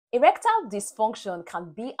Erectile dysfunction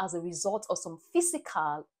can be as a result of some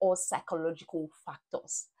physical or psychological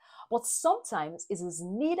factors, but sometimes it is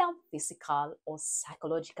neither physical or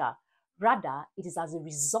psychological. Rather, it is as a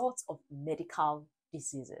result of medical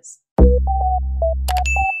diseases.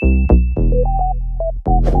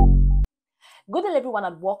 Good day everyone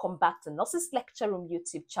and welcome back to Nurses Lecture Room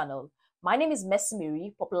YouTube channel. My name is Messi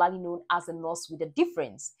Mary, popularly known as the Nurse with a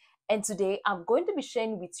Difference. And today I'm going to be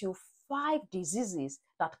sharing with you 5 diseases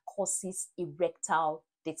that causes erectile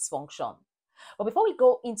dysfunction. But before we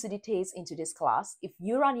go into details into this class, if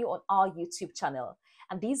you are new on our YouTube channel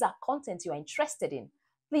and these are content you are interested in,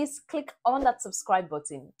 please click on that subscribe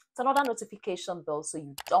button, turn on that notification bell so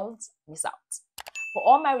you don't miss out. For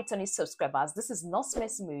all my returning subscribers, this is Nurse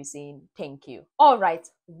Messi Mary saying thank you. All right,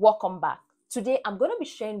 welcome back. Today, I'm going to be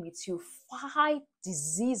sharing with you 5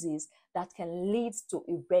 diseases that can lead to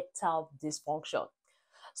erectile dysfunction.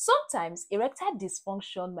 Sometimes erectile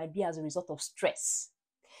dysfunction might be as a result of stress,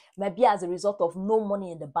 might be as a result of no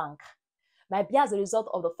money in the bank, might be as a result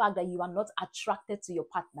of the fact that you are not attracted to your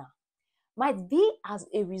partner, might be as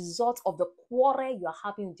a result of the quarrel you are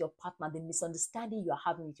having with your partner, the misunderstanding you are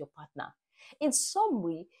having with your partner. In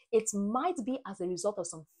summary, it might be as a result of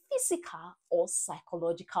some physical or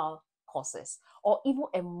psychological causes or even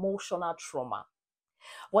emotional trauma.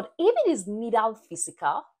 But if it is neither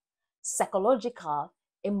physical, psychological,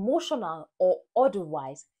 emotional, or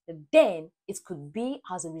otherwise, then it could be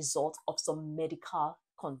as a result of some medical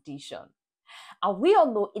condition. And we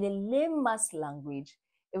all know in a layman's language,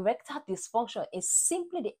 erectile dysfunction is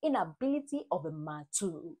simply the inability of a man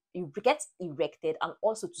to get erected and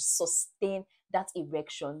also to sustain that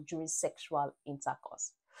erection during sexual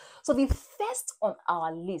intercourse. So the first on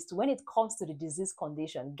our list when it comes to the disease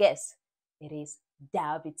condition, guess, it is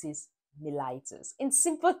diabetes mellitus. In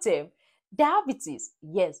simple terms, diabetes,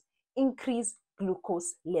 yes, increased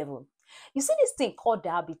glucose level. You see this thing called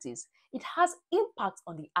diabetes, it has impact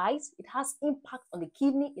on the eyes, it has impact on the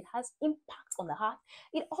kidney, it has impact on the heart.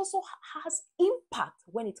 It also has impact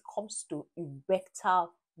when it comes to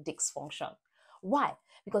erectile dysfunction. Why?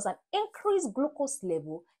 Because an increased glucose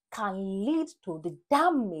level can lead to the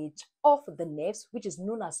damage of the nerves, which is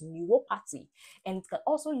known as neuropathy, and it can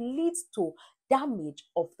also lead to damage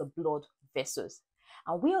of the blood vessels.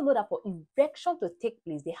 And we all know that for erection to take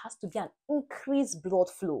place, there has to be an increased blood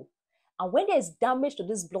flow. And when there's damage to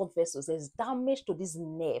these blood vessels, there's damage to these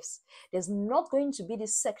nerves, there's not going to be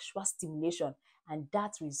this sexual stimulation, and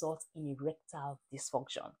that results in erectile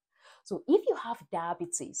dysfunction. So if you have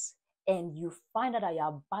diabetes and you find out that you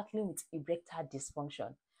are battling with erectile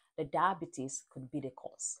dysfunction, the diabetes could be the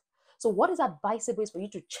cause. So what is advisable is for you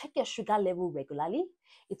to check your sugar level regularly,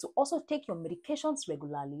 it will also take your medications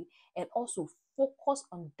regularly, and also focus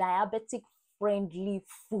on diabetic-friendly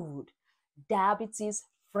food.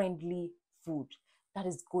 Diabetes-friendly food. That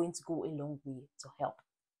is going to go a long way to help.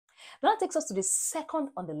 Now that takes us to the second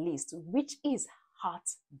on the list, which is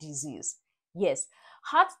heart disease. Yes,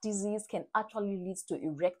 heart disease can actually lead to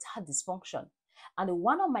erectile dysfunction. And the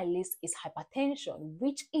one on my list is hypertension,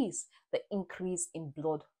 which is the increase in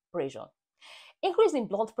blood pressure. Increase in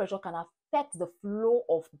blood pressure can affect the flow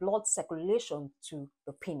of blood circulation to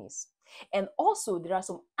the penis. And also, there are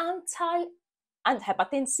some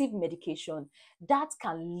antihypertensive medication that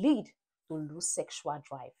can lead to low sexual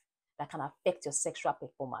drive, that can affect your sexual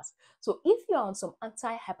performance. So if you're on some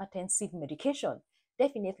antihypertensive medication,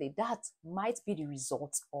 definitely that might be the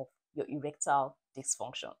result of your erectile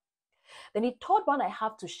dysfunction. Then the third one I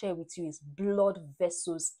have to share with you is blood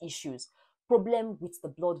vessels issues. Problem with the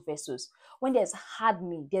blood vessels. When there's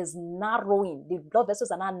hardening, there's narrowing, the blood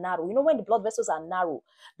vessels are not narrow. You know, when the blood vessels are narrow,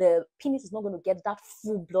 the penis is not going to get that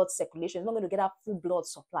full blood circulation, it's not going to get that full blood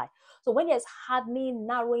supply. So when there's hardening,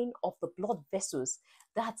 narrowing of the blood vessels,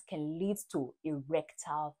 that can lead to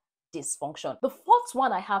erectile dysfunction. The fourth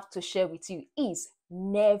one I have to share with you is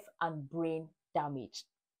nerve and brain damage.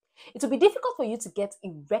 It will be difficult for you to get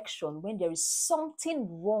erection when there is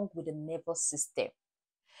something wrong with the nervous system.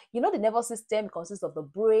 You know, the nervous system consists of the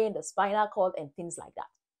brain, the spinal cord, and things like that.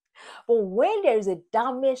 But when there is a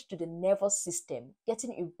damage to the nervous system,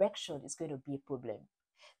 getting erection is going to be a problem.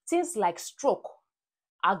 Things like stroke,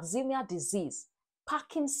 Alzheimer's disease,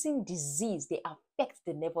 Parkinson's disease, they affect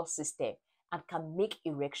the nervous system and can make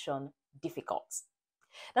erection difficult.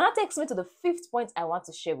 Now that takes me to the fifth point I want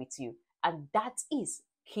to share with you, and that is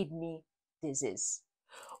kidney disease.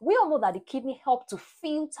 We all know that the kidney helps to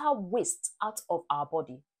filter waste out of our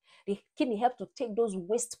body. The kidney helps to take those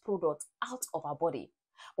waste products out of our body.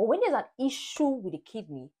 But when there's an issue with the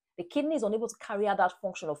kidney is unable to carry out that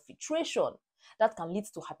function of filtration. That can lead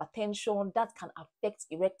to hypertension, that can affect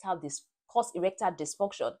erectile cause erectile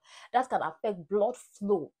dysfunction that can affect blood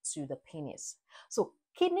flow to the penis. So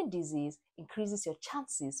kidney disease increases your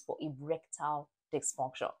chances for erectile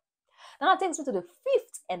dysfunction. Now that takes me to the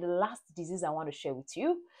fifth and last disease I want to share with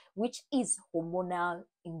you, which is hormonal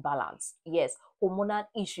imbalance. Yes, hormonal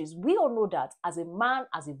issues. We all know that as a man,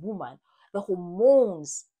 as a woman, the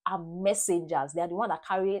hormones are messengers. They are the one that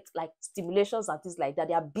carry it, like stimulations and things like that.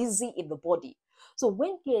 They are busy in the body. So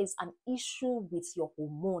when there is an issue with your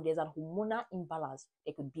hormone, there's a hormonal imbalance,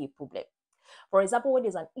 there could be a problem. For example, when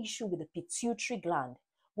there's an issue with the pituitary gland,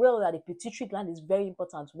 well, that the pituitary gland is very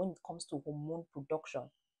important when it comes to hormone production.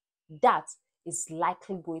 That is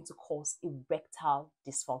likely going to cause erectile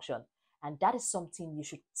dysfunction. And that is something you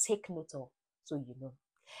should take note of so you know.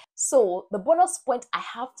 So the bonus point I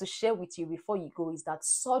have to share with you before you go is that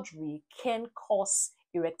surgery can cause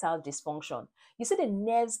erectile dysfunction. You see, the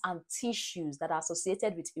nerves and tissues that are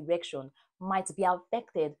associated with erection might be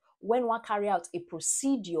affected when one carry out a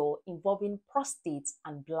procedure involving prostate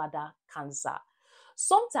and bladder cancer.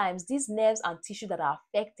 Sometimes these nerves and tissue that are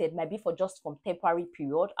affected might be for just from temporary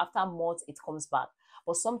period. After months, it comes back.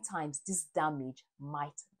 But sometimes this damage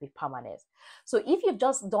might be permanent. So if you've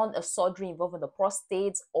just done a surgery involving the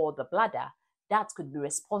prostate or the bladder, that could be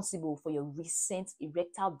responsible for your recent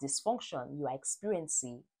erectile dysfunction you are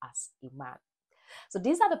experiencing as a man. So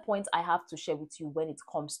these are the points I have to share with you when it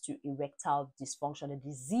comes to erectile dysfunction, the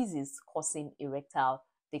diseases causing erectile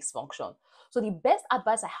dysfunction. So the best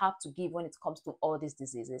advice I have to give when it comes to all these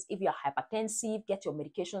diseases, if you are hypertensive, get your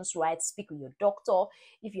medications right, speak with your doctor.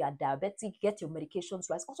 If you are diabetic, get your medications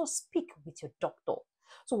right. Also speak with your doctor.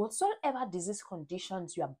 So whatsoever disease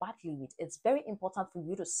conditions you are battling with, it's very important for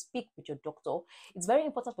you to speak with your doctor. It's very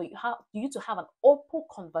important for you to have an open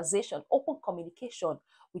conversation, open communication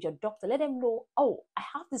with your doctor. Let them know, oh, I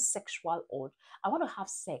have this sexual urge. I want to have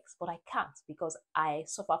sex, but I can't because I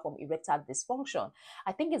suffer from erectile dysfunction.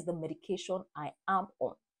 I think it's the medication I am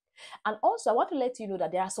on. And also, I want to let you know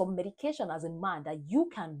that there are some medication as a man that you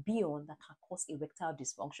can be on that can cause erectile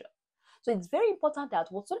dysfunction. So it's very important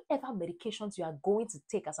that whatsoever medications you are going to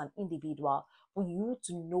take as an individual, for you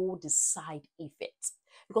to know the side effects.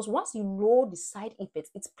 Because once you know the side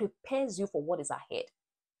effects, it prepares you for what is ahead.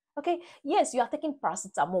 Okay, yes, you are taking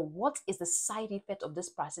paracetamol. What is the side effect of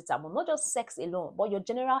this paracetamol? Not just sex alone, but your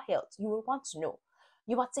general health. You will want to know.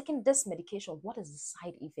 You are taking this medication. What is the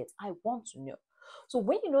side effect? I want to know. So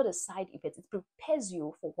when you know the side effects, it prepares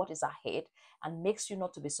you for what is ahead and makes you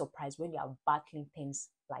not to be surprised when you are battling things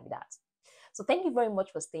like that. So thank you very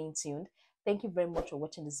much for staying tuned. Thank you very much for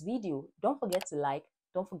watching this video. Don't forget to like,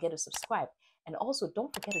 don't forget to subscribe, and also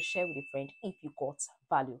don't forget to share with a friend if you got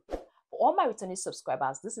value. For all my returning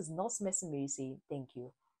subscribers, this is Nurse Mercy Mary saying thank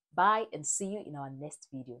you. Bye and see you in our next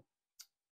video.